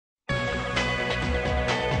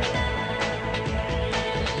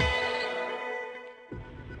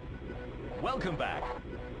Welcome back.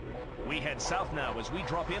 We head south now as we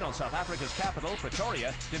drop in on South Africa's capital,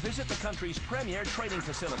 Pretoria, to visit the country's premier training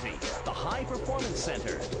facility, the High Performance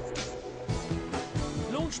Centre.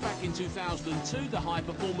 Launched back in 2002, the High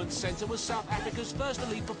Performance Centre was South Africa's first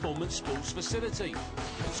elite performance sports facility.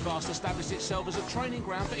 It's fast established itself as a training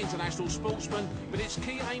ground for international sportsmen, but its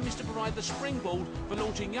key aim is to provide the springboard for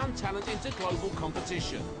launching young talent into global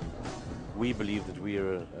competition. We believe that we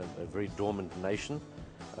are a very dormant nation.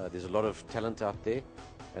 There's a lot of talent out there,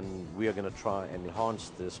 and we are going to try and enhance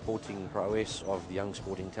the sporting prowess of the young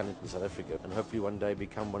sporting talent in South Africa, and hopefully one day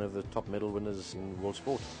become one of the top medal winners in world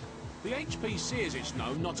sport. The HPC, as it's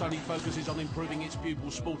known, not only focuses on improving its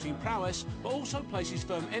pupils' sporting prowess, but also places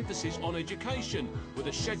firm emphasis on education, with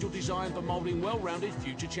a schedule designed for moulding well-rounded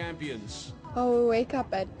future champions. Oh, we wake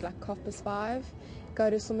up at like 5:30, go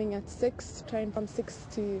to swimming at 6, train from 6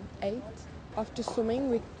 to 8. After swimming,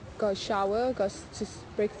 we go shower, go to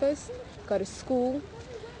breakfast, go to school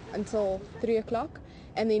until 3 o'clock,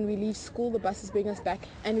 and then we leave school, the buses bring us back,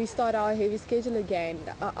 and we start our heavy schedule again.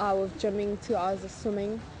 An hour of gymming, 2 hours of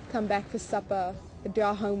swimming, come back for supper, do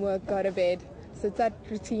our homework, go to bed. So it's that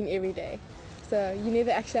routine every day. So you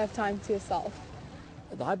never actually have time to yourself.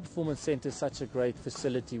 The High Performance Centre is such a great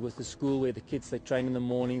facility with the school where the kids, they train in the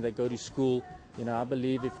morning, they go to school. You know, I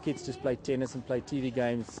believe if kids just play tennis and play TV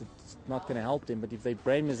games, it's not going to help them. But if their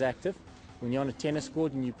brain is active, when you're on a tennis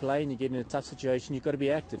court and you play and you get in a tough situation, you've got to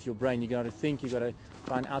be active. Your brain, you've got to think, you've got to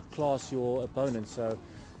try and outclass your opponent. So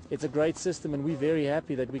it's a great system, and we're very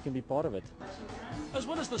happy that we can be part of it. As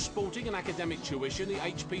well as the sporting and academic tuition, the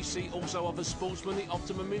HPC also offers sportsmen the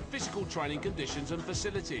optimum in physical training conditions and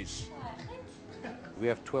facilities. We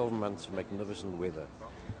have 12 months of magnificent weather,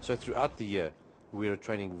 so throughout the year we're a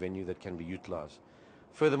training venue that can be utilized.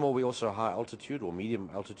 Furthermore, we also high altitude or medium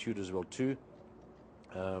altitude as well too,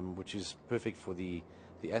 which is perfect for the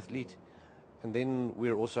athlete. And then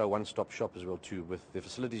we're also a one-stop shop as well too, with the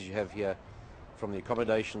facilities you have here, from the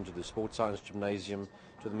accommodation to the sports science gymnasium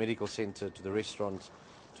to the medical center to the restaurant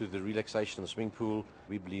to the relaxation and swimming pool.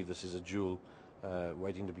 We believe this is a jewel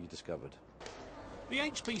waiting to be discovered. The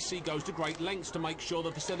HPC goes to great lengths to make sure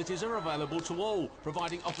the facilities are available to all,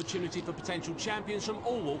 providing opportunity for potential champions from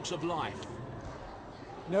all walks of life.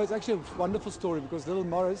 You know, it's actually a wonderful story because little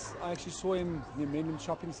Morris, I actually saw him in the Menlyn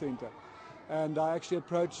Shopping Centre, and I actually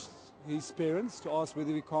approached his parents to ask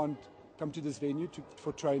whether we can't come to this venue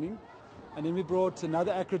for training. And then we brought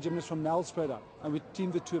another acro gymnast from Nelspruit up, and we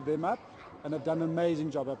teamed the two of them up, and they've done an amazing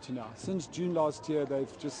job up to now. Since June last year,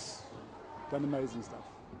 they've just done amazing stuff.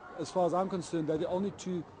 As far as I'm concerned, they're the only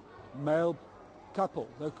two male couple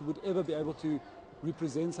that would ever be able to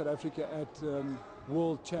represent South Africa at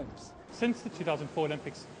World Champs. Since the 2004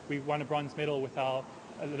 Olympics, we won a bronze medal with our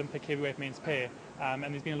Olympic heavyweight men's pair, and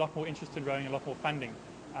there's been a lot more interest in rowing, a lot more funding.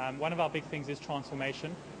 One of our big things is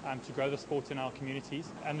transformation, to grow the sport in our communities,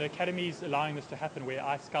 and the academy is allowing this to happen, where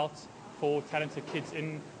I scout for talented kids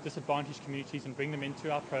in disadvantaged communities and bring them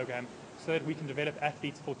into our program so that we can develop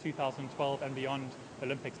athletes for 2012 and beyond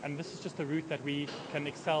Olympics. And this is just a route that we can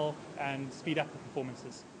excel and speed up the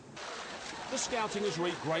performances. The scouting has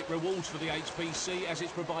reaped great rewards for the HPC, as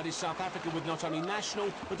it's provided South Africa with not only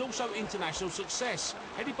national but also international success,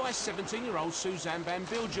 headed by 17-year-old Suzanne Van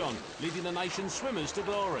Biljon, leading the nation's swimmers to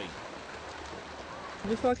glory.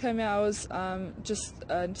 Before I came here, I was just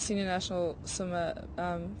a senior national swimmer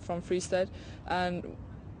from Free State, and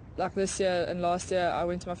like this year and last year I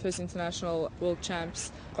went to my first international world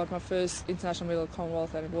champs, got my first international medal at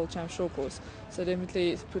Commonwealth and world champ short course, so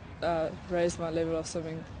definitely raised my level of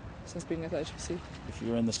swimming since being at the HPC. If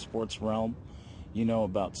you're in the sports realm, you know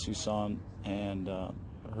about Susan and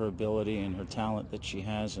her ability and her talent that she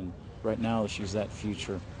has, and right now she's that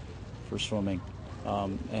future for swimming,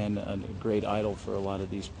 and a great idol for a lot of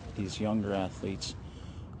these younger athletes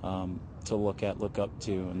to look up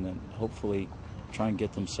to, and then hopefully try and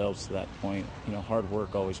get themselves to that point. You know, hard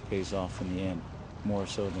work always pays off in the end, more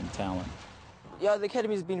so than talent. Yeah, the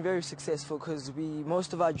academy has been very successful because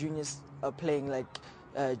most of our juniors are playing like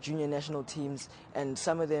junior national teams, and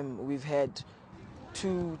some of them we've had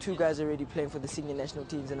two guys already playing for the senior national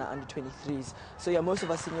teams and our under-23s. So yeah, most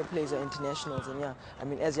of our senior players are internationals, and yeah, I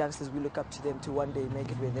mean, as youngsters we look up to them to one day make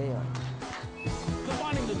it where they are.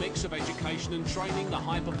 Combining the mix of education and training, the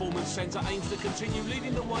High Performance Centre aims to continue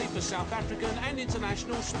leading the way for South African and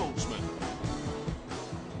international sportsmen.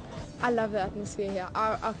 I love the atmosphere here.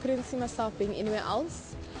 I couldn't see myself being anywhere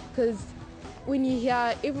else, because when you're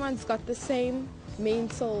here, everyone's got the same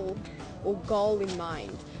mental or goal in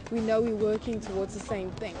mind. We know we're working towards the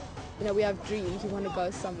same thing. You know, we have dreams, we want to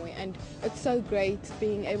go somewhere, and it's so great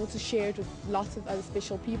being able to share it with lots of other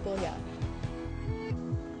special people here.